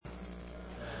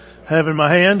have in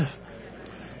my hand.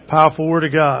 Powerful Word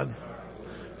of God.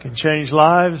 Can change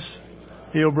lives,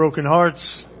 heal broken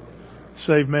hearts,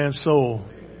 save man's soul.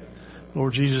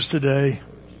 Lord Jesus, today,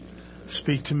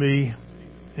 speak to me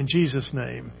in Jesus'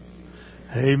 name.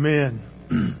 Amen.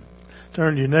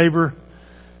 Turn to your neighbor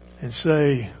and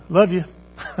say, love you.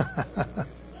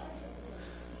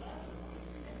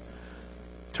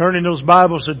 Turning those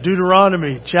Bibles to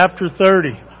Deuteronomy chapter 30.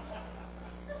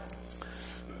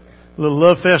 A little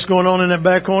love fest going on in that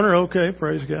back corner? Okay,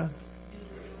 praise God.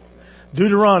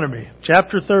 Deuteronomy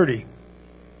chapter 30.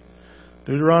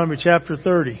 Deuteronomy chapter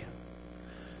 30.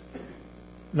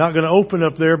 Not going to open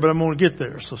up there, but I'm going to get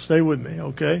there, so stay with me,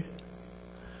 okay?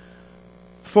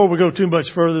 Before we go too much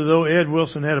further, though, Ed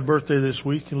Wilson had a birthday this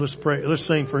week, and let's pray. Let's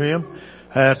sing for him.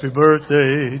 Happy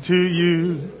birthday to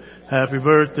you. Happy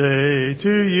birthday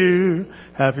to you.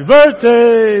 Happy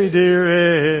birthday,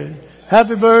 dear Ed.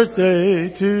 Happy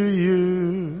birthday to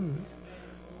you.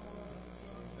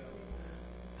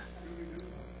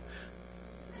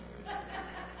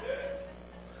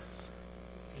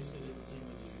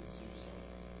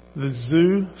 The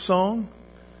Zoo song?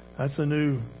 That's a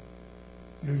new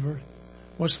verse.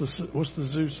 What's the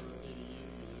Zoo?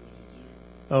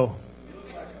 Oh.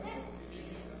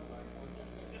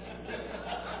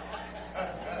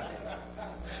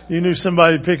 You knew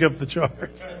somebody would pick up the charge.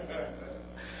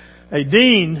 A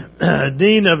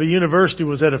dean of a university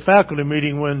was at a faculty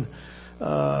meeting when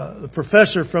the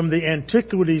professor from the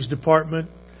antiquities department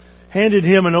handed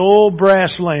him an old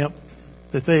brass lamp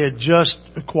that they had just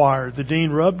acquired. The dean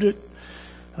rubbed it.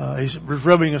 He was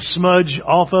rubbing a smudge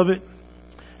off of it.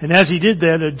 And as he did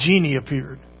that, a genie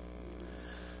appeared.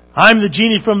 I'm the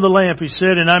genie from the lamp, he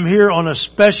said, and I'm here on a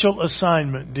special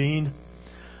assignment, Dean.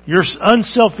 Your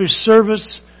unselfish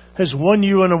service has won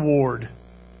you an award.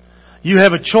 You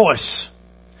have a choice.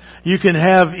 You can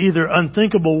have either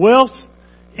unthinkable wealth,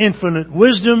 infinite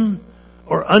wisdom,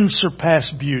 or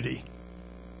unsurpassed beauty.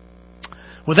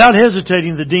 Without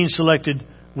hesitating, the dean selected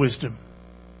wisdom.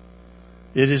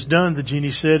 It is done, the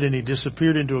genie said, and he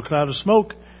disappeared into a cloud of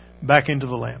smoke back into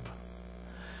the lamp.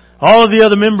 All of the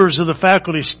other members of the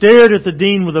faculty stared at the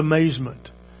dean with amazement.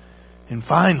 And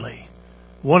finally,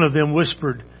 one of them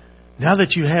whispered, now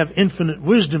that you have infinite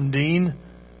wisdom, Dean,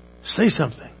 say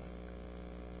something.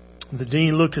 The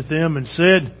dean looked at them and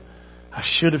said, I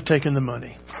should have taken the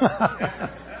money.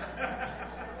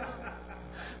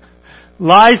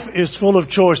 Life is full of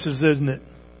choices, isn't it?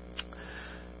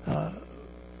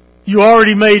 You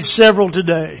already made several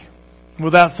today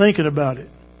without thinking about it.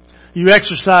 You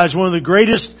exercise one of the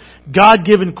greatest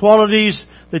God-given qualities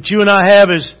that you and I have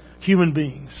as human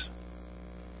beings.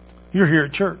 You're here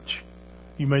at church.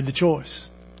 You made the choice.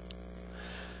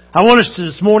 I want us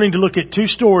this morning to look at two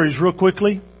stories real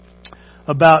quickly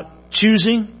about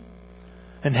choosing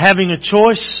and having a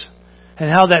choice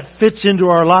and how that fits into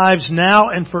our lives now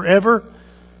and forever.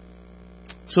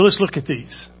 So let's look at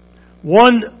these.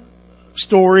 One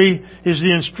story is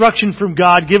the instruction from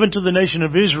God given to the nation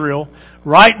of Israel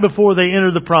right before they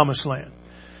enter the Promised Land.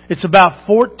 It's about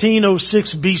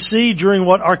 1406 BC during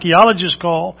what archaeologists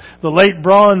call the Late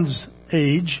Bronze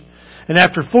Age. And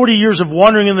after 40 years of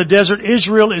wandering in the desert,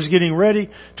 Israel is getting ready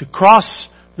to cross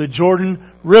the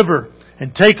Jordan River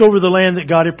and take over the land that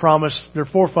God had promised their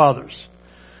forefathers.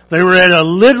 They were at a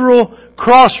literal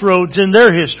crossroads in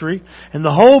their history, and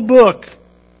the whole book,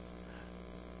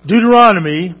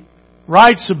 Deuteronomy,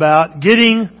 writes about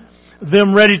getting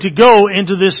them ready to go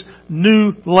into this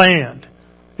new land.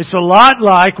 It's a lot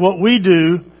like what we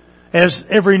do as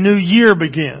every new year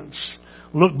begins.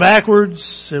 Look backwards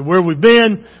at where we've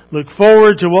been, look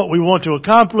forward to what we want to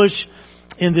accomplish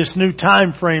in this new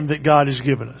time frame that God has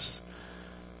given us.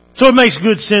 So it makes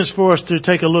good sense for us to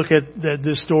take a look at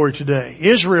this story today.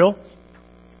 Israel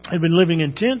had been living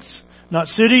in tents, not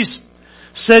cities,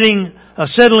 settling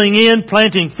in,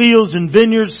 planting fields and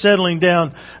vineyards, setting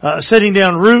down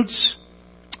roots.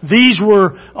 These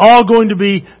were all going to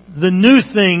be the new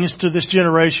things to this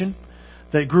generation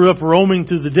that grew up roaming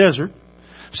through the desert.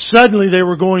 Suddenly they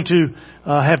were going to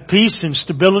have peace and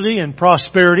stability and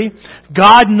prosperity.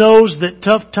 God knows that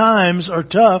tough times are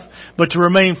tough, but to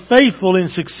remain faithful in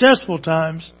successful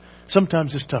times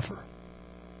sometimes is tougher.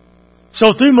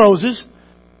 So through Moses,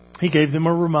 He gave them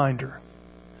a reminder.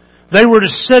 They were to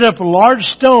set up large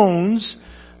stones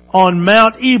on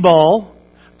Mount Ebal,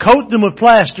 coat them with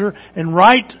plaster, and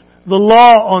write the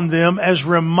law on them as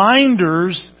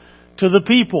reminders to the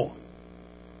people.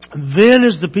 Then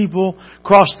as the people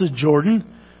crossed the Jordan,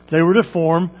 they were to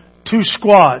form two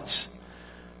squads.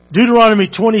 Deuteronomy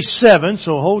 27,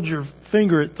 so hold your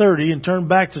finger at 30 and turn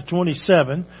back to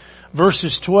 27.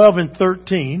 verses 12 and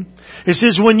 13. It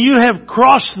says, when you have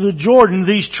crossed the Jordan,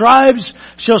 these tribes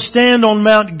shall stand on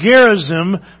Mount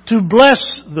Gerizim to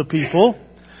bless the people.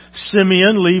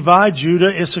 Simeon, Levi,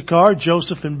 Judah, Issachar,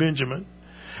 Joseph, and Benjamin.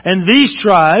 And these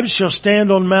tribes shall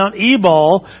stand on Mount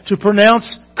Ebal to pronounce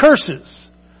curses.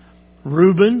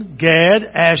 Reuben, Gad,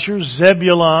 Asher,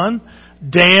 Zebulun,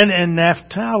 Dan, and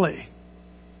Naphtali.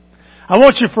 I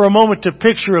want you for a moment to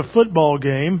picture a football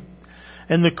game,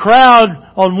 and the crowd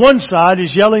on one side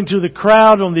is yelling to the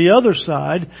crowd on the other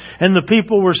side, and the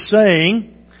people were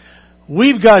saying,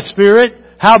 we've got spirit,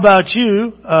 how about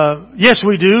you? Yes,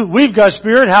 we do. We've got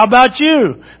spirit, how about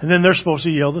you? And then they're supposed to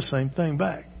yell the same thing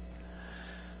back.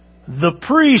 The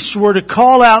priests were to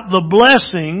call out the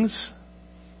blessings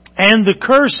and the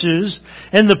curses,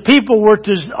 and the people were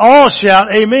to all shout,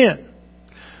 Amen.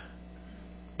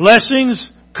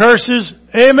 Blessings, curses,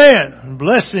 Amen.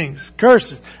 Blessings,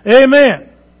 curses, Amen.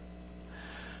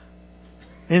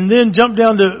 And then jump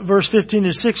down to verse 15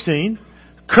 and 16.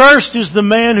 Cursed is the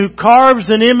man who carves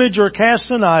an image or casts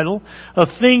an idol, a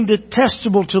thing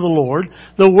detestable to the Lord,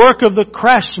 the work of the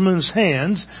craftsman's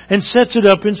hands, and sets it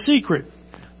up in secret.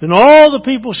 Then all the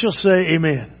people shall say,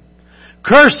 Amen.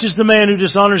 Cursed is the man who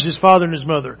dishonors his father and his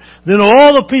mother. Then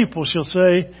all the people shall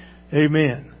say,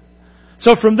 Amen.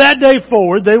 So from that day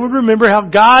forward, they would remember how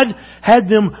God had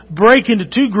them break into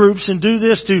two groups and do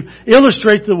this to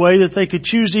illustrate the way that they could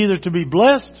choose either to be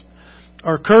blessed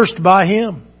or cursed by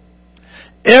Him.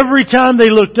 Every time they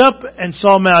looked up and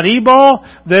saw Mount Ebal,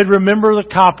 they'd remember the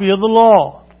copy of the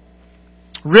law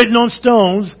written on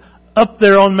stones up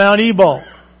there on Mount Ebal.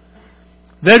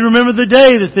 They'd remember the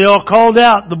day that they all called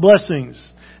out the blessings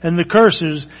and the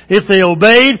curses if they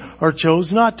obeyed or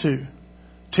chose not to.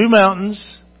 Two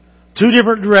mountains, two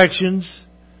different directions,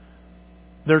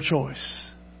 their choice.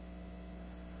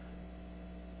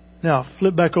 Now,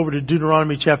 flip back over to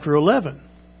Deuteronomy chapter 11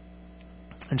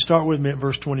 and start with me at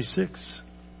verse 26.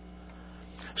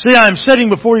 See, I am setting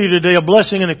before you today a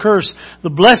blessing and a curse.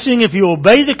 The blessing if you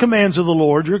obey the commands of the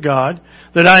Lord your God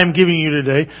that I am giving you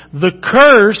today. The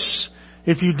curse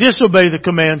if you disobey the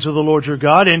commands of the Lord your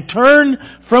God and turn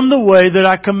from the way that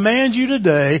I command you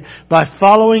today by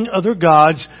following other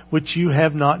gods which you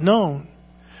have not known.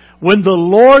 When the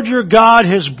Lord your God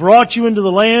has brought you into the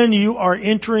land you are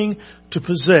entering to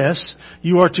possess,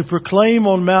 you are to proclaim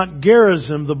on Mount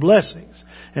Gerizim the blessings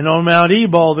and on Mount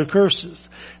Ebal the curses.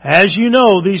 As you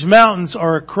know, these mountains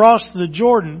are across the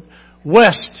Jordan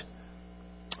west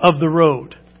of the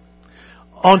road.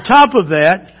 On top of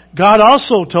that, God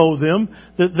also told them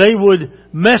that they would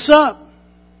mess up.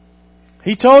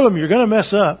 He told them, you're going to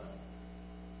mess up.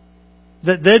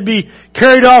 That they'd be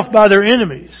carried off by their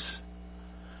enemies.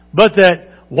 But that,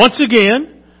 once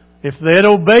again, if they'd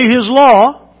obey His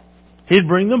law, He'd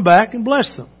bring them back and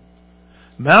bless them.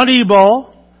 Mount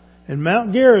Ebal and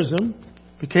Mount Gerizim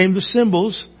became the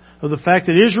symbols of the fact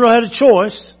that Israel had a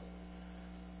choice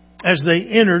as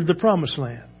they entered the Promised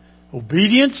Land.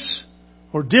 Obedience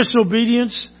or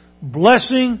disobedience,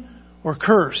 blessing or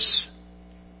curse.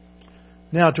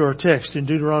 Now to our text in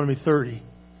Deuteronomy 30.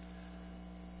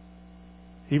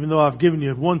 Even though I've given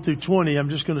you 1 through 20, I'm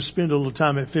just going to spend a little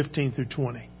time at 15 through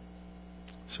 20.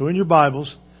 So in your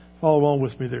Bibles, follow along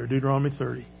with me there. Deuteronomy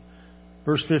 30,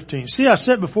 verse 15. See, I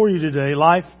set before you today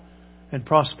life and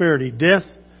prosperity, death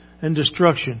and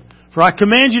destruction. For I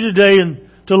command you today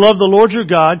to love the Lord your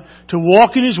God, to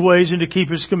walk in His ways and to keep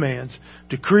His commands,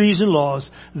 decrees and laws.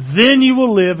 Then you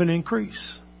will live and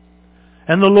increase.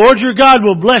 And the Lord your God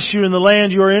will bless you in the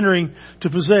land you are entering to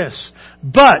possess.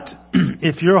 But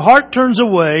if your heart turns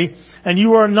away and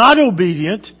you are not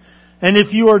obedient, and if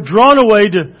you are drawn away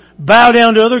to bow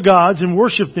down to other gods and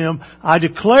worship them, I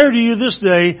declare to you this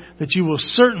day that you will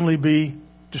certainly be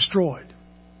destroyed.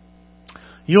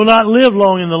 You will not live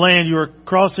long in the land you are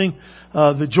crossing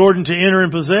the Jordan to enter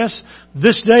and possess.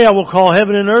 This day I will call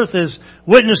heaven and earth as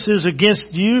witnesses against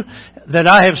you that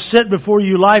I have set before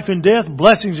you life and death,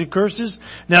 blessings and curses.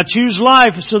 Now choose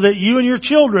life so that you and your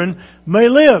children may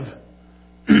live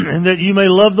and that you may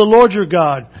love the Lord your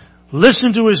God.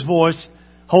 Listen to His voice.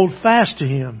 Hold fast to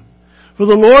Him. For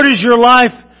the Lord is your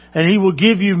life and He will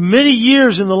give you many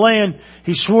years in the land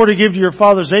He swore to give to your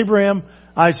fathers Abraham,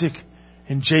 Isaac,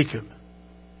 and Jacob.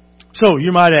 So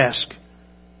you might ask,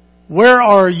 where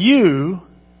are you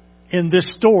in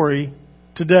this story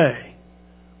today?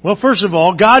 Well, first of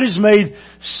all, God has made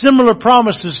similar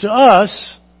promises to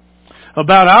us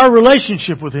about our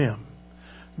relationship with Him.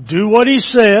 Do what He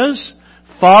says,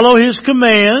 follow His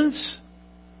commands,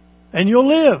 and you'll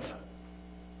live.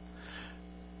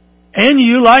 And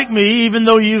you, like me, even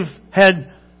though you've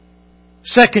had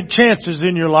second chances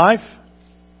in your life,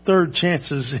 third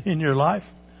chances in your life,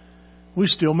 we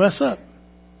still mess up.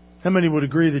 How many would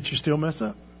agree that you still mess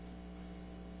up?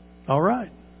 All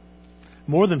right.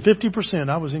 More than 50%.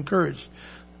 I was encouraged.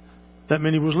 That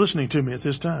many was listening to me at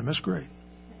this time. That's great.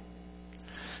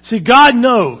 See, God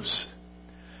knows.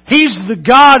 He's the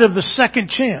God of the second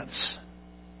chance.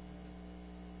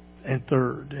 And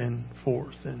third and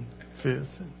fourth and fifth.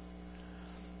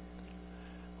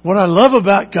 What I love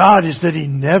about God is that He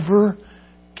never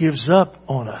gives up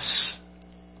on us.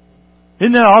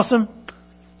 Isn't that awesome?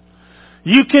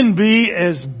 You can be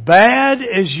as bad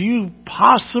as you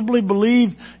possibly believe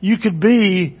you could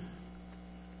be,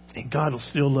 and God will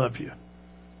still love you.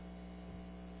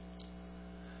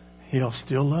 He'll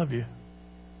still love you.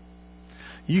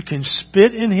 You can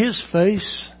spit in His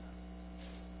face.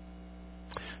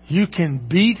 You can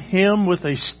beat Him with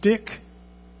a stick.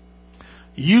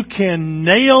 You can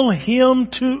nail Him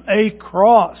to a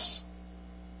cross.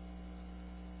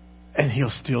 And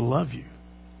He'll still love you.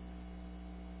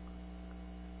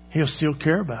 He'll still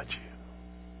care about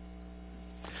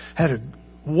you. Had a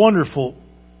wonderful,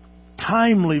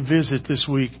 timely visit this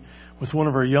week with one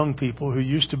of our young people who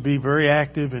used to be very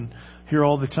active and here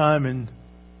all the time and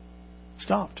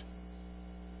stopped.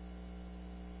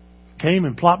 Came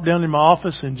and plopped down in my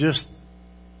office and just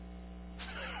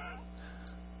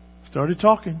started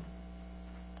talking.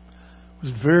 It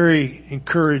was very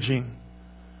encouraging.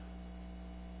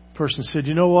 Person said,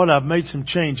 you know what, I've made some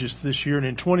changes this year, and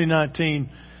in 2019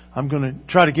 I'm going to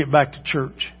try to get back to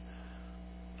church.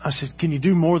 I said, can you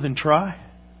do more than try?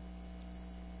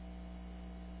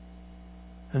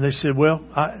 And they said, well,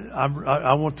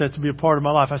 I want that to be a part of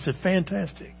my life. I said,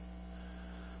 fantastic.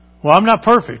 Well, I'm not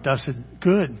perfect. I said,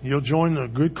 good. You'll join a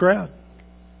good crowd.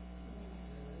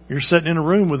 You're sitting in a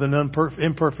room with an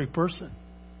imperfect person.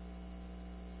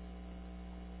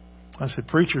 I said,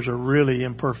 preachers are really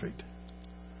imperfect.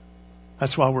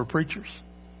 That's why we're preachers.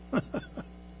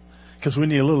 Because we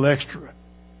need a little extra.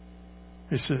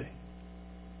 You see.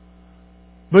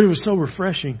 But it was so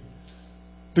refreshing.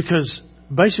 Because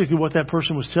basically what that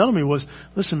person was telling me was,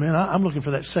 listen, man, I'm looking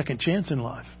for that second chance in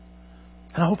life.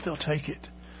 And I hope they'll take it.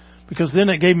 Because then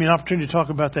it gave me an opportunity to talk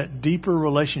about that deeper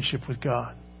relationship with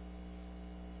God.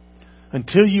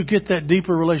 Until you get that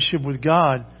deeper relationship with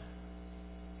God,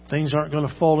 things aren't going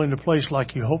to fall into place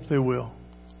like you hope they will.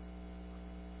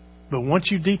 But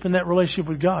once you deepen that relationship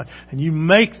with God and you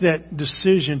make that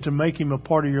decision to make Him a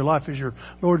part of your life as your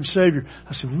Lord and Savior,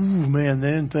 I said, ooh, man,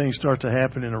 then things start to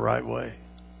happen in the right way.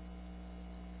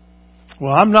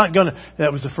 Well, I'm not going to.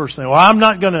 That was the first thing. Well, I'm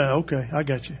not going to. Okay, I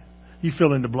got you. You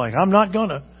fill in the blank. I'm not going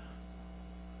to.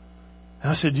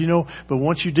 I said, but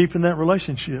once you deepen that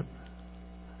relationship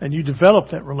and you develop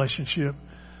that relationship,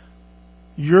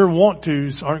 your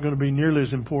want-tos aren't going to be nearly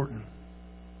as important.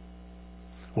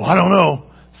 Well, I don't know.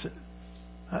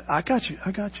 I got you.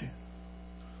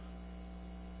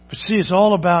 But see, it's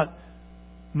all about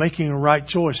making a right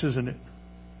choice, isn't it?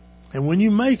 And when you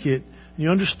make it, you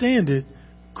understand it,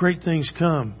 great things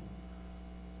come.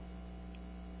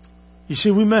 You see,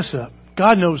 we mess up.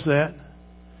 God knows that.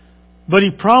 But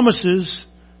He promises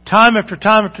time after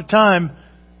time after time,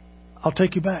 I'll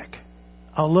take you back.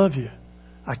 I'll love you.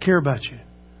 I care about you.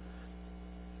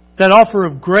 That offer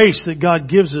of grace that God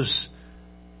gives us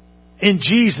in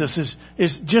Jesus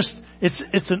is just,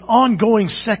 it's an ongoing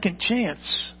second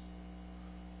chance.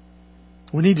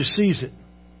 We need to seize it.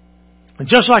 And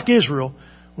just like Israel,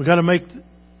 we've got to make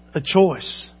a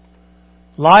choice.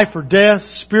 Life or death,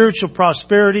 spiritual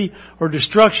prosperity or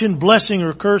destruction, blessing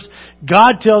or curse.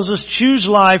 God tells us, choose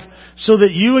life so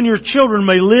that you and your children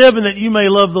may live and that you may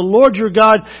love the Lord your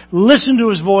God. Listen to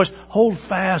His voice. Hold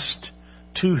fast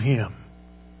to Him.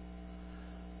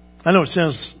 I know it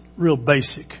sounds real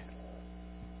basic.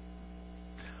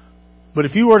 But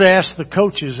if you were to ask the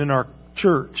coaches in our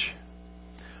church,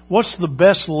 what's the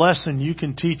best lesson you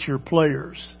can teach your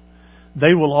players?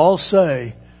 They will all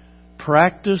say,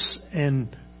 practice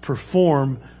and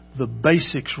perform the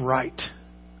basics right.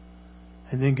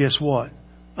 And then guess what?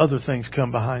 Other things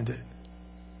come behind it.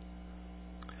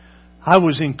 I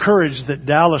was encouraged that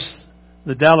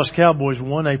the Dallas Cowboys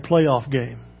won a playoff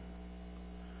game.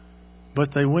 But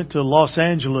they went to Los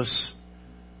Angeles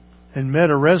and met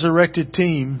a resurrected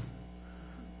team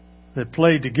that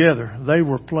played together. They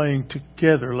were playing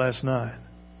together last night.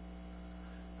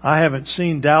 I haven't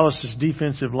seen Dallas's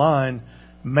defensive line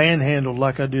manhandled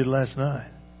like I did last night.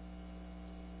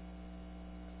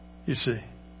 You see.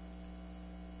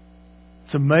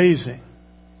 It's amazing.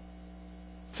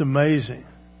 It's amazing.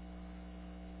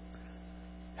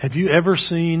 Have you ever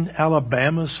seen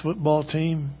Alabama's football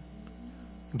team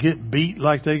get beat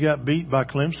like they got beat by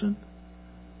Clemson?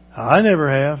 I never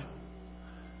have.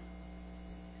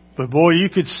 But boy, you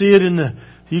could see it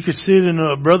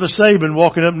in Brother Saban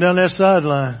walking up and down that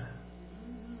sideline.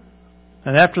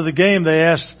 And after the game, they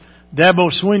asked Dabo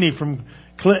Swinney from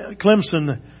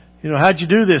Clemson, how'd you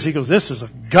do this? He goes, this is a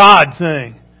God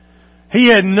thing. He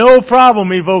had no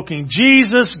problem evoking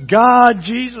Jesus, God,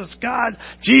 Jesus, God,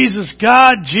 Jesus,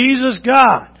 God, Jesus,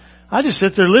 God. I just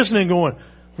sit there listening going,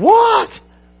 what?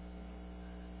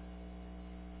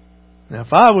 Now,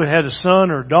 if I would have had a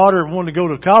son or a daughter who wanted to go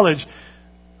to college,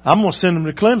 I'm going to send them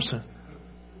to Clemson.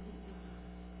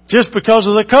 Just because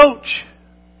of the coach.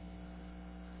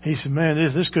 He said, man,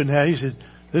 this couldn't happen. He said,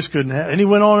 this couldn't happen. And he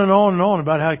went on and on and on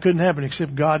about how it couldn't happen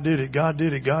except God did it. God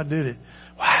did it. God did it.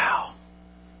 Wow.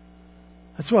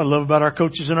 That's what I love about our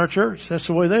coaches in our church. That's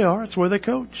the way they are. That's the way they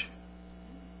coach.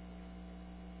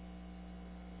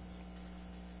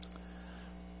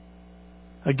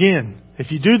 Again,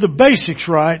 if you do the basics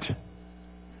right,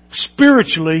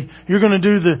 spiritually, you're going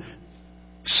to do the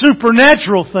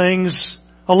supernatural things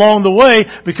along the way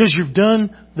because you've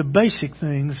done the basic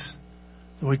things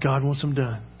the way God wants them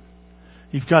done.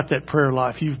 You've got that prayer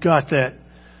life. You've got that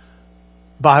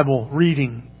Bible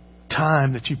reading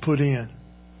time that you put in.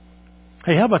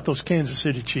 Hey, how about those Kansas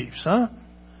City Chiefs, huh?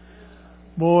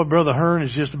 Boy, Brother Hearn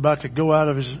is just about to go out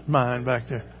of his mind back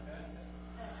there.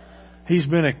 He's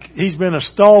been a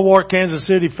stalwart Kansas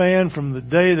City fan from the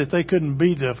day that they couldn't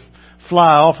beat a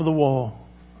fly off of the wall.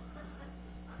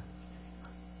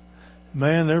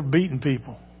 Man, they're beating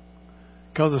people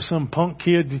because of some punk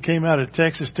kid that came out of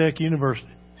Texas Tech University.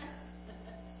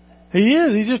 He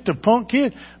is. He's just a punk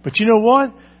kid. But you know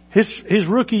what? His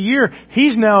rookie year,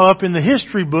 he's now up in the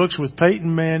history books with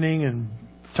Peyton Manning and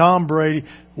Tom Brady.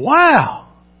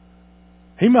 Wow.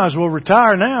 He might as well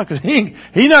retire now because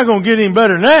he's not going to get any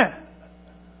better than that.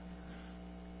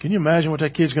 Can you imagine what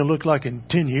that kid's going to look like in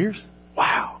 10 years?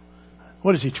 Wow.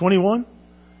 What is he, 21?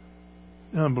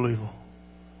 Unbelievable.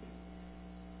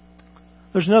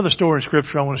 There's another story in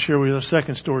Scripture I want to share with you, a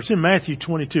second story. It's in Matthew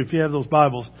 22. If you have those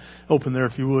Bibles, open there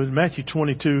if you would. Matthew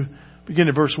 22, beginning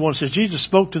at verse 1, it says, Jesus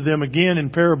spoke to them again in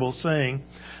parables, saying,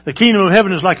 the kingdom of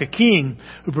heaven is like a king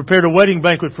who prepared a wedding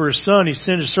banquet for his son. He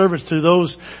sent his servants to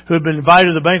those who had been invited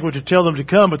to the banquet to tell them to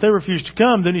come, but they refused to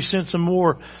come. Then he sent some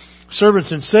more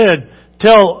servants and said,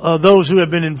 tell those who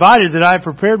have been invited that I have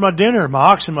prepared my dinner,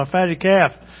 my oxen, my fatted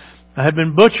calf. I have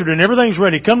been butchered and everything's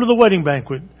ready. Come to the wedding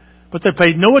banquet. But they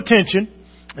paid no attention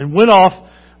and went off,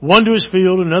 one to his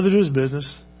field, another to his business.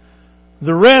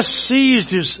 The rest seized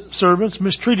his servants,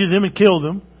 mistreated them, and killed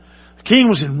them. The king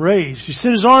was enraged. He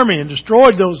sent his army and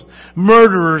destroyed those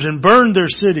murderers and burned their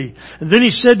city. And then he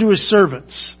said to his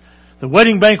servants, the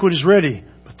wedding banquet is ready,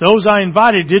 but those I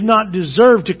invited did not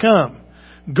deserve to come.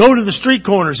 Go to the street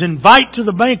corners, invite to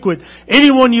the banquet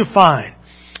anyone you find.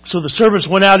 So the servants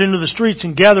went out into the streets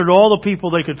and gathered all the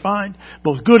people they could find,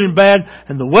 both good and bad,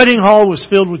 and the wedding hall was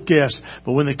filled with guests.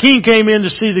 But when the king came in to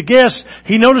see the guests,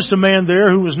 he noticed a man there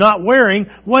who was not wearing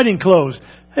wedding clothes.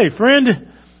 Hey,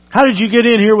 friend, how did you get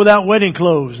in here without wedding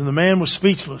clothes? And the man was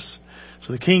speechless.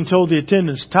 So the king told the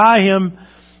attendants, tie him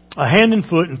a hand and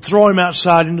foot and throw him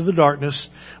outside into the darkness,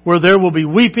 where there will be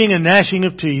weeping and gnashing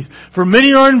of teeth. For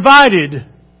many are invited,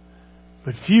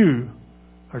 but few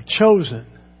are chosen.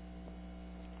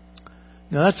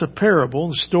 Now that's a parable.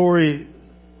 The story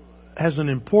has an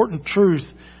important truth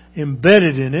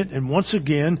embedded in it. And once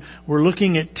again, we're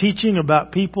looking at teaching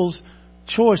about people's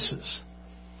choices.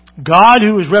 God,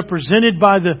 who is represented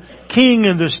by the king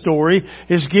in this story,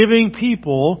 is giving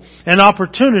people an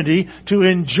opportunity to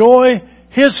enjoy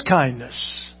His kindness.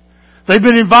 They've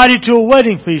been invited to a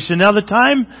wedding feast, and now the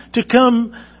time to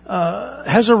come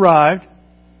has arrived.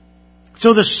 So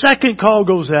the second call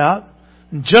goes out.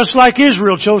 And just like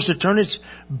Israel chose to turn its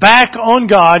back on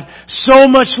God, so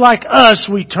much like us,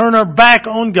 we turn our back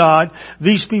on God.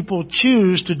 These people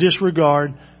choose to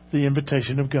disregard the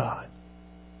invitation of God.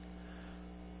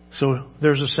 So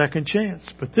there's a second chance.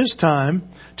 But this time,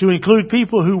 to include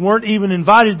people who weren't even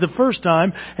invited the first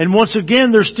time. And once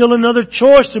again, there's still another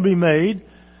choice to be made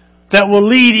that will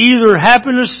lead either to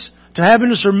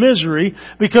happiness or misery,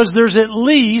 because there's at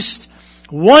least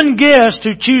one guest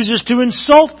who chooses to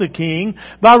insult the king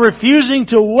by refusing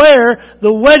to wear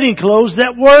the wedding clothes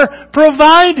that were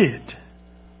provided.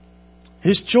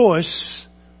 His choice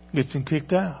gets him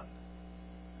kicked out.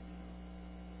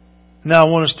 Now I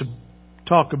want us to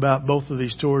talk about both of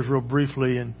these stories real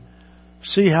briefly and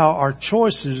see how our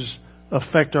choices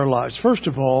affect our lives. First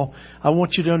of all, I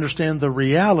want you to understand the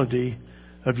reality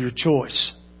of your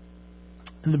choice.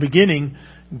 In the beginning,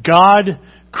 God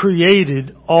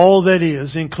created all that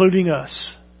is, including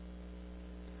us.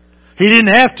 He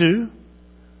didn't have to.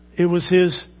 It was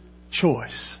His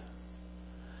choice.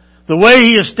 The way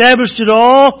He established it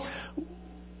all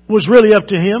was really up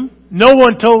to Him. No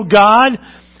one told God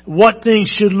what things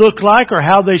should look like or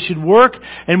how they should work.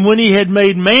 And when He had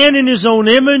made man in His own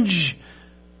image,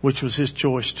 which was His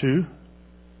choice too,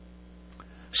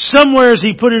 somewhere as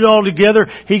He put it all together,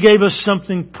 He gave us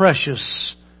something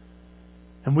precious.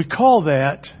 And we call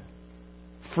that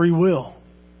free will.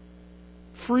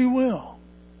 Free will.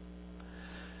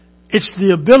 It's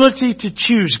the ability to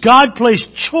choose. God placed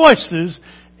choices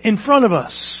in front of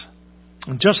us.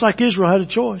 And just like Israel had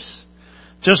a choice,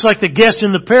 just like the guest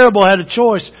in the parable had a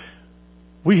choice,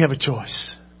 we have a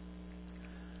choice.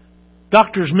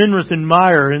 Doctors Minirth and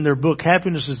Meyer, in their book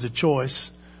Happiness is a Choice,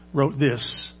 wrote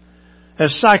this: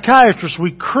 as psychiatrists,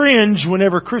 we cringe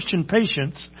whenever Christian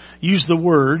patients use the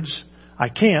words, "I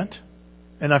can't,"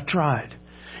 and "I've tried."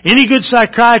 Any good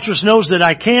psychiatrist knows that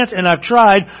 "I can't" and "I've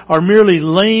tried" are merely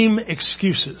lame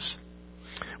excuses.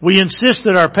 We insist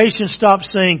that our patients stop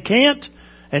saying "can't"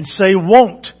 and say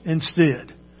 "won't"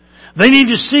 instead. They need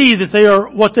to see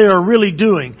that what they are really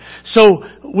doing. So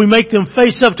we make them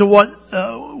face up to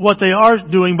what they are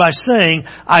doing by saying,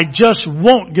 "I just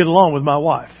won't get along with my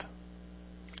wife.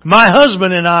 My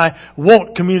husband and I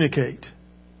won't communicate.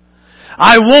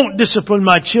 I won't discipline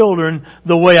my children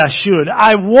the way I should.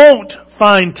 I won't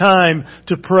find time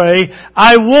to pray.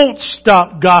 I won't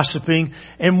stop gossiping."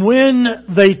 And when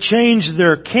they change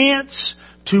their can'ts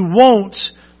to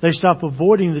won'ts, they stop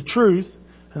avoiding the truth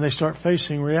and they start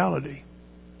facing reality.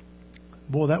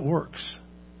 Boy, that works.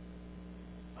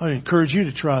 I encourage you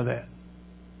to try that.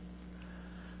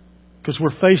 Because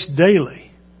we're faced daily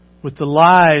with the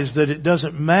lies that it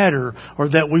doesn't matter, or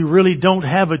that we really don't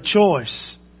have a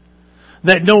choice.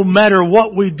 That no matter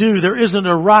what we do, there isn't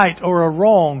a right or a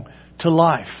wrong to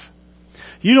life.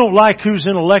 You don't like who's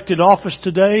in elected office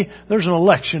today, there's an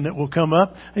election that will come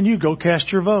up and you go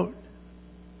cast your vote.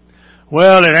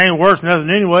 Well, it ain't worth nothing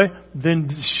anyway. Then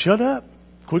shut up.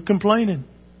 Quit complaining.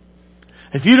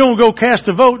 If you don't go cast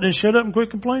a vote, then shut up and quit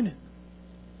complaining.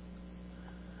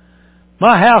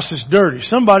 My house is dirty.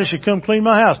 Somebody should come clean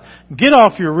my house. Get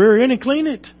off your rear end and clean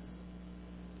it.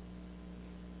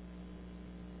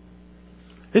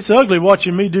 It's ugly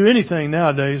watching me do anything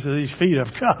nowadays with these feet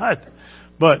I've got.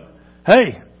 But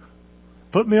hey,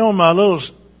 put me on my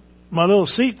little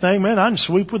seat thing, man, I can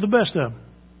sweep with the best of them.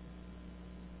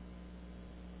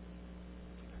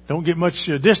 Don't get much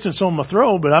distance on my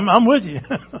throw, but I'm with you.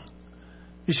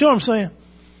 You see what I'm saying?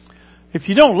 If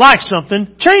you don't like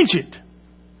something, change it.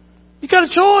 You got a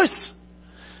choice.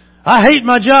 I hate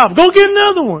my job. Go get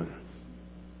another one.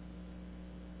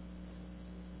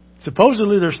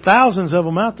 Supposedly there's thousands of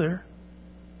them out there.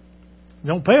 You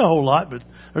don't pay a whole lot, but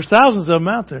there's thousands of them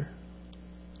out there.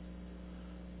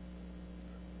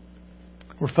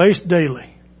 We're faced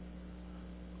daily.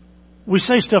 We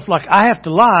say stuff like, "I have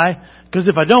to lie because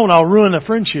if I don't, I'll ruin a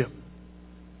friendship.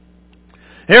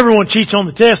 Everyone cheats on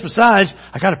the test. Besides,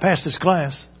 I got to pass this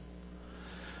class.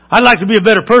 I'd like to be a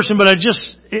better person, but I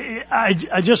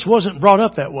just wasn't brought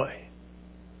up that way.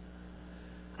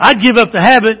 I'd give up the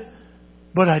habit,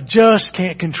 but I just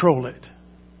can't control it."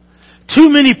 Too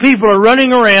many people are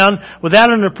running around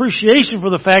without an appreciation for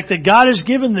the fact that God has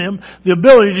given them the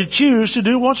ability to choose to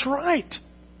do what's right.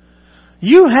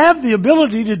 You have the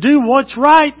ability to do what's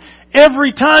right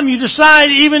every time you decide,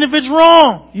 even if it's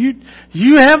wrong.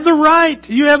 You have the right.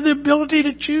 You have the ability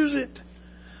to choose it.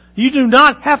 You do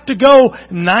not have to go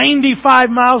 95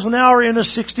 miles an hour in a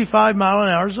 65 mile an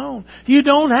hour zone. You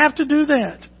don't have to do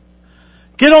that.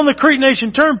 Get on the Creek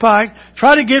Nation Turnpike.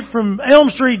 Try to get from Elm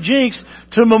Street Jinx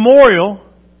to Memorial.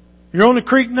 You're on the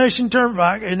Creek Nation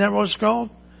Turnpike. Isn't that what it's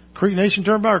called? Creek Nation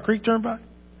Turnpike or Creek Turnpike?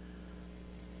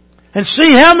 And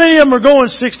see how many of them are going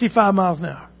 65 miles an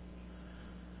hour.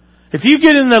 If you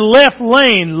get in the left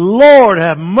lane, Lord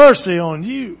have mercy on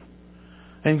you,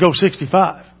 and go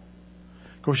 65.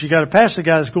 Of course, you got to pass the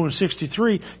guy that's going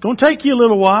 63. Going to take you a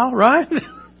little while, right?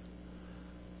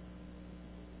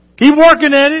 Keep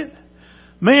working at it.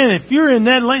 Man, if you're in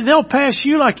that lane, they'll pass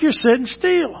you like you're sitting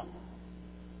still.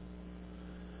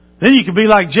 Then you could be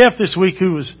like Jeff this week,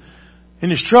 who was in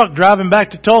his truck driving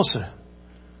back to Tulsa.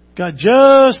 Got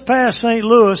just past St.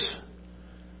 Louis.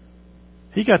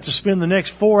 He got to spend the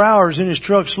next 4 hours in his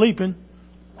truck sleeping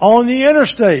on the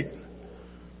interstate.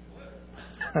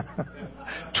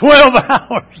 12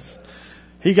 hours.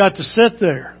 He got to sit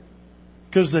there.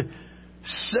 Because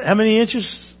how many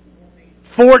inches?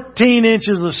 14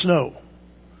 inches of snow.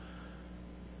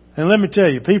 And let me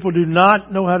tell you, people do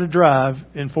not know how to drive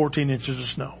in 14 inches of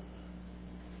snow.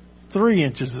 3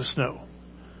 inches of snow.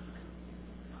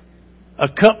 A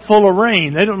cup full of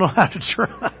rain. They don't know how to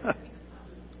drive.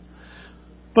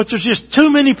 But there's just too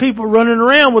many people running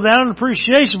around without an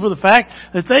appreciation for the fact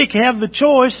that they have the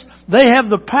choice, they have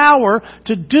the power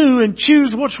to do and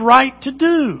choose what's right to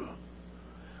do.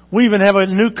 We even have a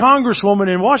new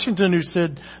congresswoman in Washington who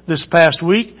said this past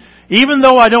week, even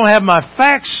though I don't have my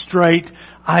facts straight,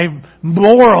 I'm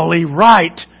morally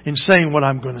right in saying what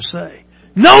I'm going to say.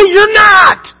 No, you're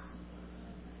not!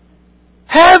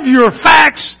 Have your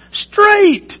facts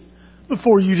straight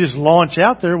before you just launch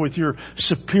out there with your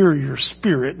superior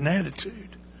spirit and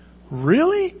attitude.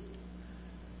 Really?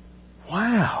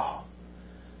 Wow.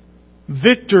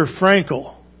 Viktor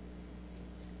Frankl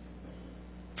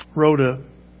wrote a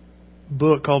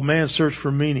book called Man's Search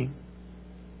for Meaning.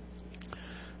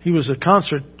 He was a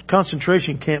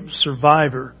concentration camp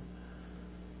survivor.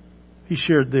 He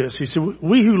shared this. He said,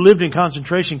 we who lived in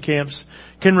concentration camps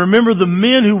can remember the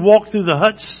men who walked through the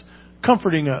huts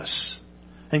comforting us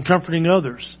and comforting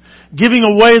others, giving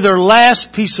away their last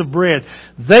piece of bread.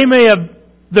 There may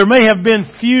have been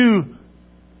few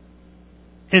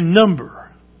in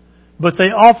number, but they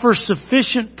offer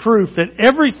sufficient proof that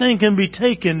everything can be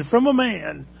taken from a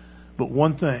man but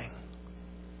one thing.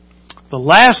 The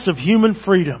last of human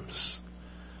freedoms,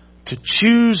 to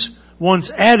choose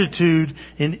one's attitude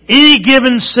in any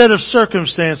given set of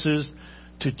circumstances,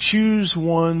 to choose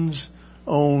one's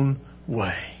own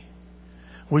way.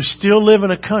 We still live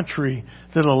in a country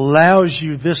that allows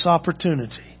you this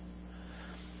opportunity.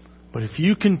 But if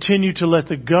you continue to let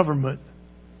the government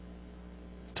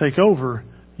take over,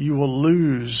 you will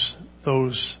lose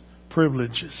those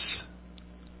privileges.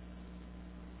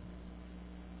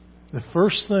 The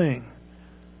first thing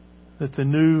that the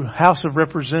new House of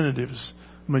Representatives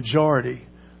majority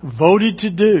voted to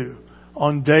do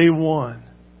on day one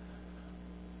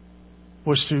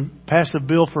was to pass a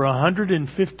bill for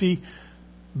 $150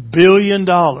 billion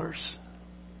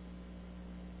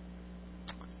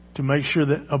to make sure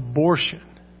that abortion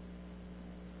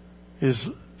is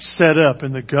set up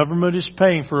and the government is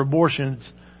paying for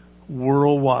abortions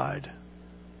worldwide.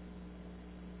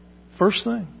 First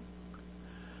thing.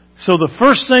 So the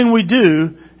first thing we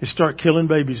do is start killing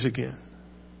babies again.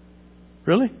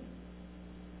 Really?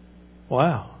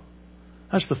 Wow.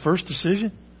 That's the first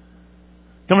decision?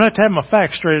 Don't have to have my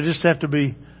facts straight. I just have to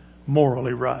be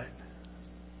morally right.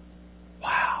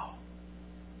 Wow.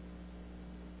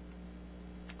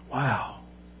 Wow.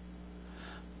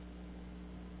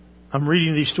 I'm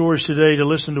reading these stories today to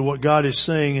listen to what God is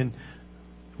saying, and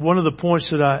one of the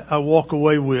points that I walk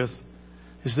away with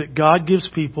is that God gives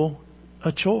people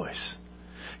a choice.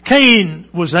 Cain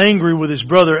was angry with his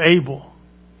brother Abel.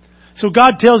 So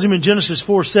God tells him in Genesis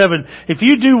 4:7, if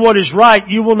you do what is right,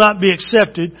 you will not be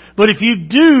accepted. But if you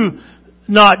do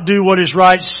not do what is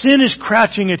right, sin is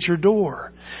crouching at your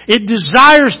door. It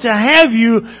desires to have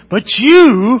you, but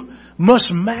you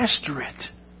must master it.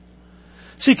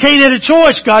 See, Cain had a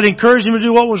choice. God encouraged him to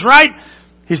do what was right.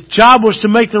 His job was to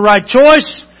make the right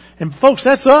choice. And folks,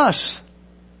 that's us.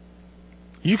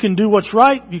 You can do what's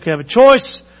right. You can have a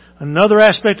choice. Another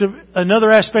aspect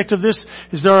of this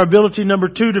is our ability, number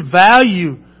 2, to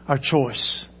value our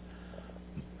choice.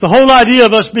 The whole idea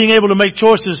of us being able to make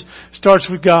choices starts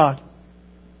with God.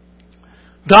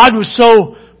 God was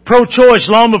so pro-choice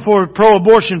long before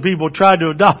pro-abortion people tried to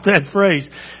adopt that phrase.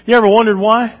 You ever wondered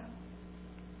why?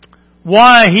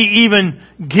 Why He even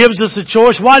gives us a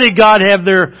choice? Why did God have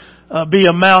there be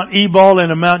a Mount Ebal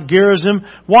and a Mount Gerizim?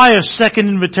 Why a second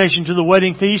invitation to the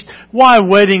wedding feast? Why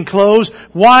wedding clothes?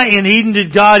 Why in Eden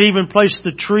did God even place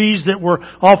the trees that were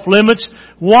off limits?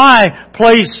 Why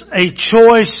place a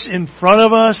choice in front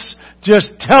of us?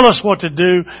 Just tell us what to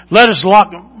do. Let us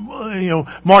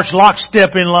march lockstep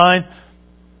in line.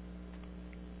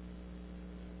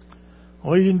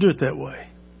 Well, He didn't do it that way.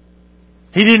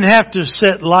 He didn't have to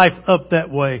set life up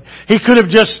that way. He could have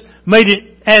just made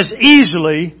it as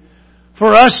easily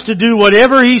for us to do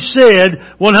whatever He said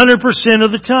 100%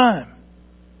 of the time.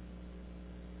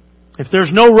 If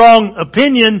there's no wrong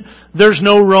opinion, there's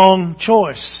no wrong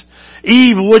choice.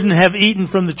 Eve wouldn't have eaten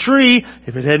from the tree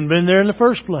if it hadn't been there in the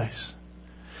first place.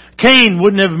 Cain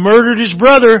wouldn't have murdered his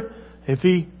brother if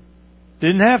he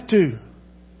didn't have to.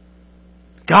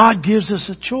 God gives us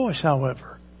a choice,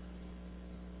 however.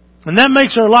 And that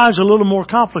makes our lives a little more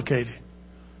complicated.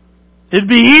 It'd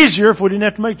be easier if we didn't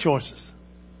have to make choices.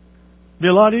 It'd be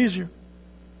a lot easier.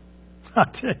 I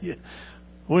tell you,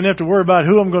 we wouldn't have to worry about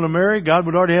who I'm going to marry. God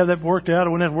would already have that worked out. I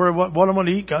wouldn't have to worry about what I'm going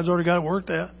to eat. God's already got it worked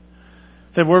out.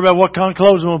 If I have to worry about what kind of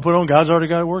clothes I'm going to put on, God's already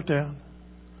got it worked out.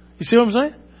 You see what I'm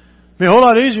saying? It'd be a whole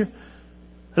lot easier.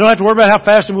 I don't have to worry about how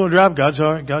fast I'm going to drive. God's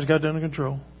got it under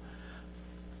control.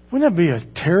 Wouldn't that be a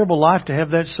terrible life to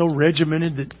have that so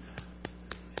regimented that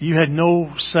you had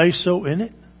no say-so in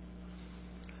it?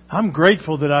 I'm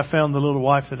grateful that I found the little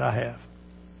wife that I have.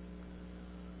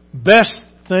 Best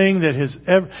thing that has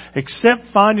ever,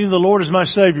 except finding the Lord as my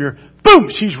Savior, boom,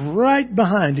 she's right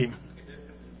behind Him.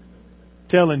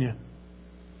 Telling you.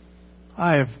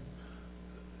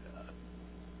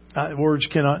 Words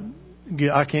cannot,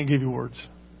 I can't give you words.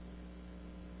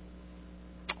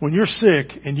 When you're sick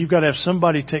and you've got to have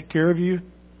somebody take care of you,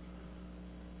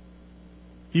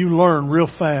 you learn real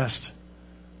fast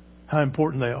how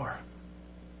important they are.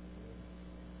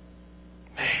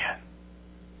 Man.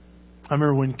 I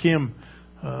remember when Kim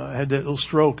had that little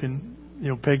stroke and,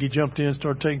 Peggy jumped in and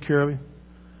started taking care of him.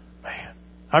 Man.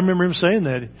 I remember him saying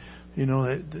that,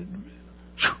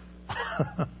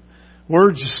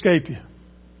 words escape you.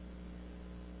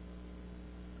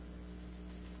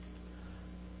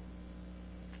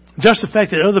 Just the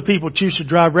fact that other people choose to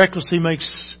drive recklessly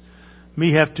makes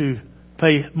me have to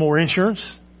pay more insurance.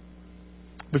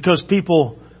 Because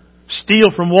people steal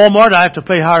from Walmart, I have to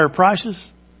pay higher prices.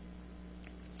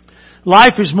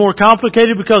 Life is more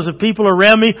complicated because of people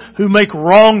around me who make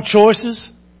wrong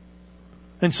choices.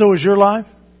 And so is your life.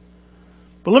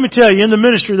 But let me tell you, in the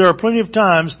ministry there are plenty of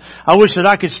times I wish that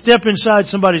I could step inside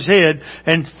somebody's head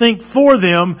and think for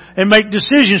them and make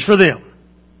decisions for them.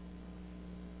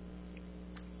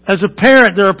 As a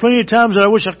parent, there are plenty of times that I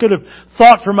wish I could have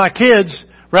thought for my kids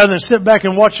rather than sit back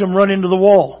and watch them run into the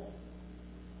wall.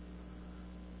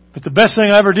 But the best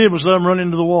thing I ever did was let them run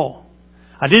into the wall.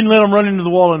 I didn't let them run into the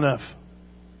wall enough.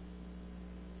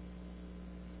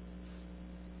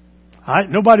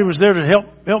 Nobody was there to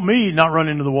help me not run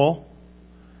into the wall.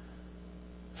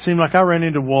 It seemed like I ran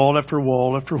into wall after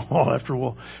wall after wall after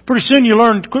wall. Pretty soon you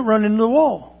learn to quit running into the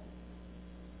wall.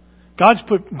 God's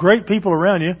put great people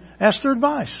around you. Ask their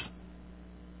advice.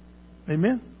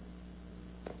 Amen?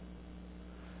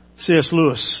 C.S.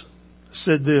 Lewis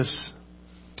said this.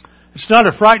 It's not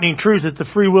a frightening truth that the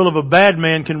free will of a bad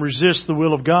man can resist the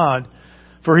will of God,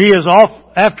 for he has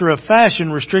after a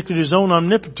fashion restricted his own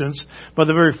omnipotence by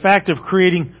the very fact of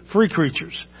creating free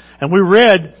creatures. And we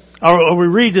read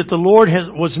that the Lord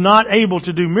was not able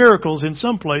to do miracles in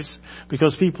some place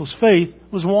because people's faith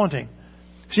was wanting.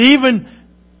 See, even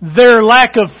their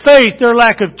lack of faith, their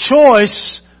lack of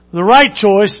choice, the right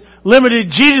choice,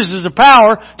 limited Jesus'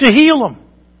 power to heal them.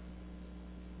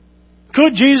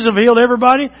 Could Jesus have healed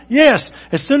everybody? Yes.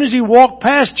 As soon as He walked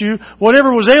past you,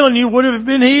 whatever was ailing you would have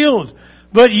been healed.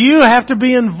 But you have to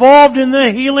be involved in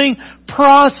the healing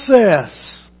process.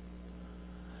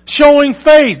 Showing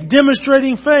faith,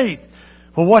 demonstrating faith.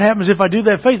 Well, what happens if I do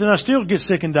that faith and I still get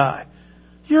sick and die?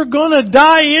 You're gonna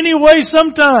die anyway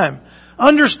sometime.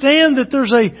 Understand that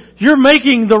you're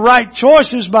making the right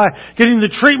choices by getting the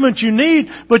treatment you need,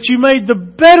 but you made the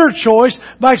better choice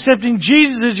by accepting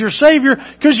Jesus as your Savior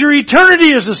because your eternity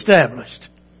is established.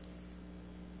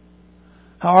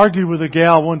 I argued with a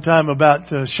gal one time about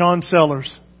Sean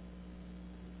Sellers.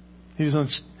 He was on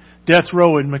death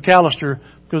row in McAllister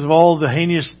because of all the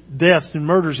heinous deaths and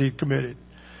murders he'd committed.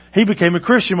 He became a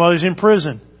Christian while he was in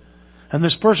prison. And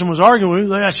this person was arguing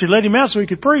with me. I should let him out so he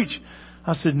could preach.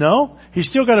 I said, no, he's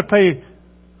still got to pay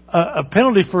a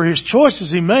penalty for his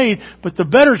choices he made, but the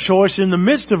better choice in the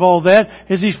midst of all that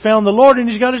is he's found the Lord and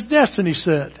he's got his destiny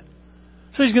set.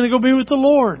 So he's going to go be with the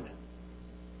Lord.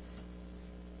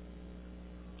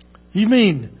 You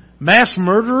mean mass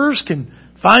murderers can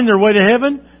find their way to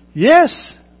heaven?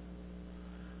 Yes.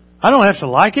 I don't have to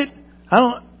like it.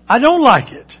 I don't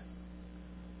like it.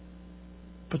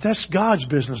 But that's God's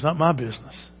business, not my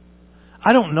business.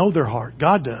 I don't know their heart.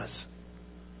 God does.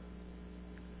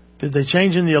 Did they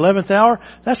change in the 11th hour?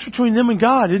 That's between them and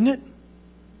God, isn't it?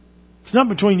 It's not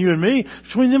between you and me. It's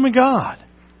between them and God.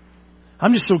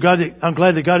 I'm glad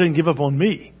that God didn't give up on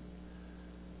me.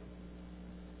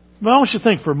 But I want you to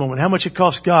think for a moment how much it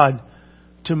costs God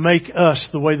to make us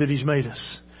the way that He's made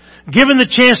us. Given the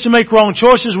chance to make wrong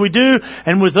choices, we do.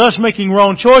 And with us making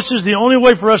wrong choices, the only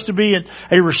way for us to be in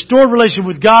a restored relationship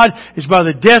with God is by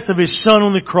the death of His Son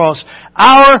on the cross.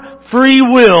 Our free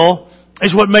will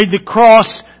is what made the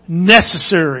cross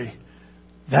necessary.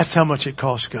 That's how much it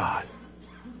costs God.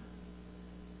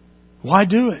 Why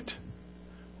do it?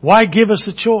 Why give us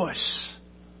a choice?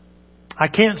 I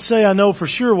can't say I know for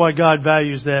sure why God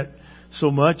values that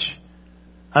so much.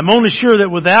 I'm only sure that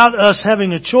without us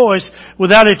having a choice,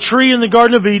 without a tree in the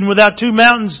Garden of Eden, without two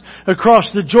mountains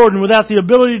across the Jordan, without the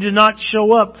ability to not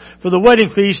show up for the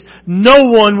wedding feast, no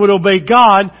one would obey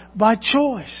God by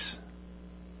choice.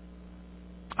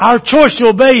 Our choice to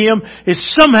obey Him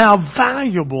is somehow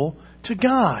valuable to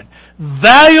God.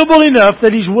 Valuable enough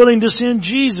that He's willing to send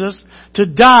Jesus to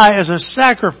die as a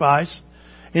sacrifice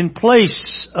in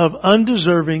place of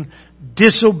undeserving,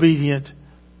 disobedient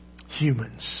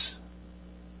humans.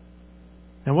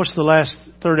 Now what's the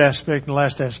third aspect and the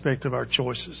last aspect of our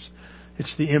choices?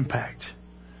 It's the impact.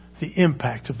 The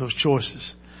impact of those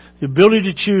choices. The ability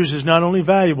to choose is not only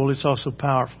valuable, it's also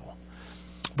powerful.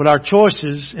 But our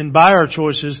choices, and by our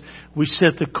choices, we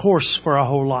set the course for our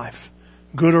whole life,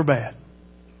 good or bad.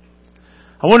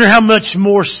 I wonder how much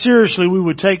more seriously we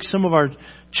would take some of our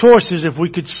choices if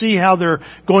we could see how they're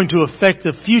going to affect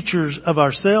the futures of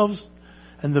ourselves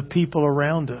and the people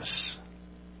around us.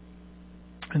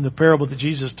 In the parable that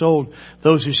Jesus told,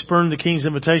 those who spurned the king's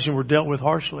invitation were dealt with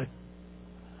harshly.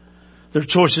 Their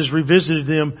choices revisited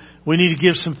them. We need to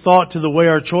give some thought to the way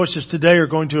our choices today are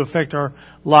going to affect our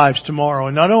lives tomorrow.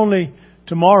 And not only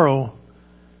tomorrow,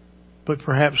 but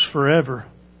perhaps forever.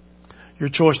 Your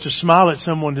choice to smile at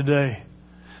someone today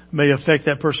may affect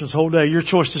that person's whole day. Your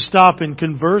choice to stop and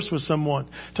converse with someone,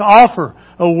 to offer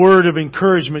a word of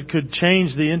encouragement, could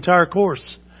change the entire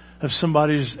course of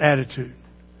somebody's attitude.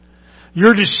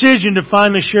 Your decision to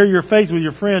finally share your faith with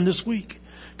your friend this week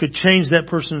could change that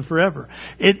person forever.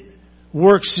 It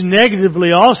works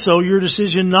negatively also, your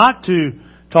decision not to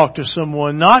talk to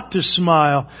someone, not to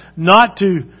smile, not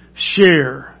to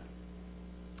share.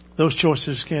 Those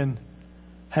choices can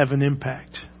have an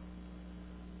impact,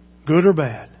 good or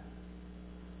bad.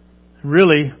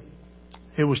 Really,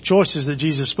 it was choices that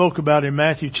Jesus spoke about in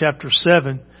Matthew chapter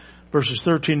 7, verses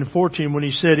 13 and 14, when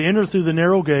He said, "Enter through the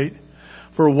narrow gate,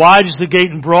 for wide is the gate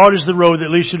and broad is the road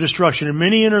that leads to destruction, and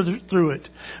many enter through it.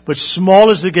 But small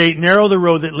is the gate, narrow the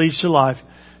road that leads to life,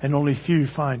 and only few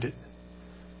find it."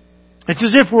 It's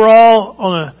as if we're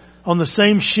all on the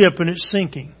same ship and it's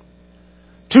sinking.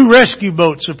 2 rescue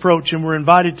boats approach and we're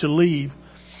invited to leave.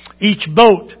 Each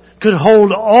boat could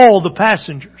hold all the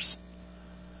passengers.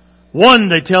 One,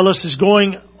 they tell us, is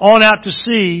going on out to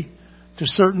sea to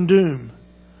certain doom.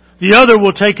 The other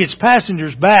will take its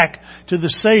passengers back to the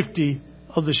safety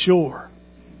of the shore.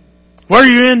 Where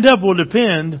you end up will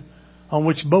depend on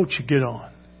which boat you get on.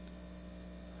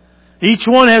 Each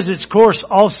one has its course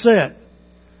all set,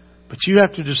 but you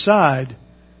have to decide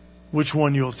which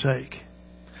one you'll take.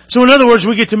 So in other words,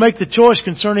 we get to make the choice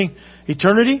concerning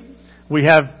eternity. We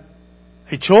have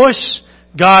a choice.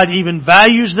 God even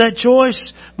values that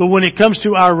choice. But when it comes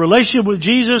to our relationship with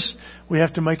Jesus, we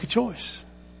have to make a choice.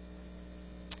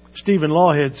 Stephen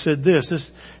Lawhead said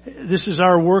this is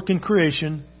our work in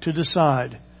creation to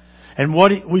decide. And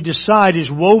what we decide is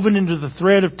woven into the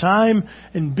thread of time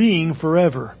and being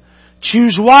forever.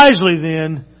 Choose wisely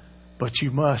then, but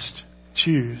you must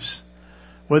choose.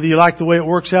 Whether you like the way it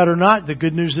works out or not, the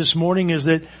good news this morning is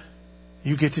that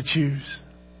you get to choose.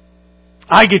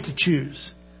 I get to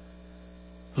choose.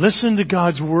 Listen to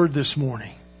God's Word this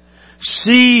morning.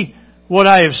 See what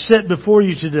I have set before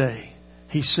you today.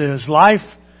 He says, life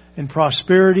and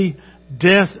prosperity,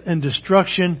 death and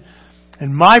destruction.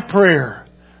 And my prayer,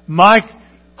 my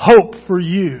hope for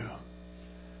you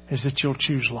is that you'll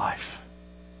choose life.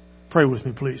 Pray with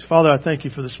me, please. Father, I thank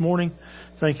you for this morning.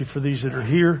 Thank you for these that are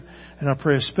here. And I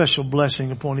pray a special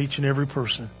blessing upon each and every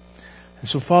person. And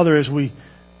so, Father, as we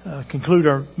conclude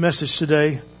our message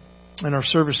today and our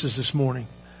services this morning,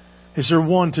 is there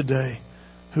one today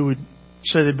who would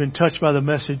say they've been touched by the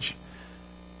message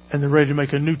and they're ready to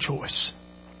make a new choice,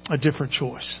 a different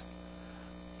choice?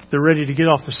 They're ready to get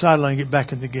off the sideline and get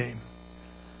back in the game.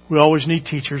 We always need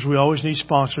teachers. We always need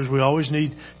sponsors. We always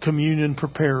need communion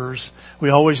preparers. We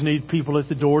always need people at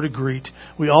the door to greet.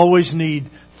 We always need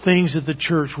things at the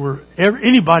church where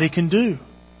anybody can do.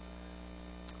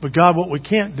 But God, what we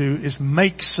can't do is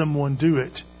make someone do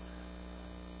it.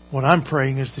 What I'm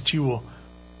praying is that you will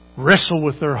wrestle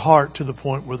with their heart to the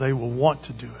point where they will want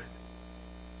to do it.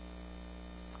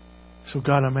 So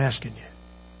God, I'm asking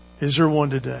you, is there one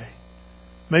today?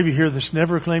 Maybe here that's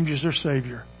never claimed you as their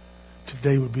Savior.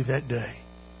 Today would be that day.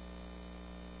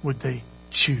 Would they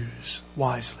choose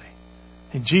wisely?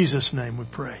 In Jesus' name we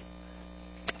pray.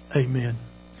 Amen.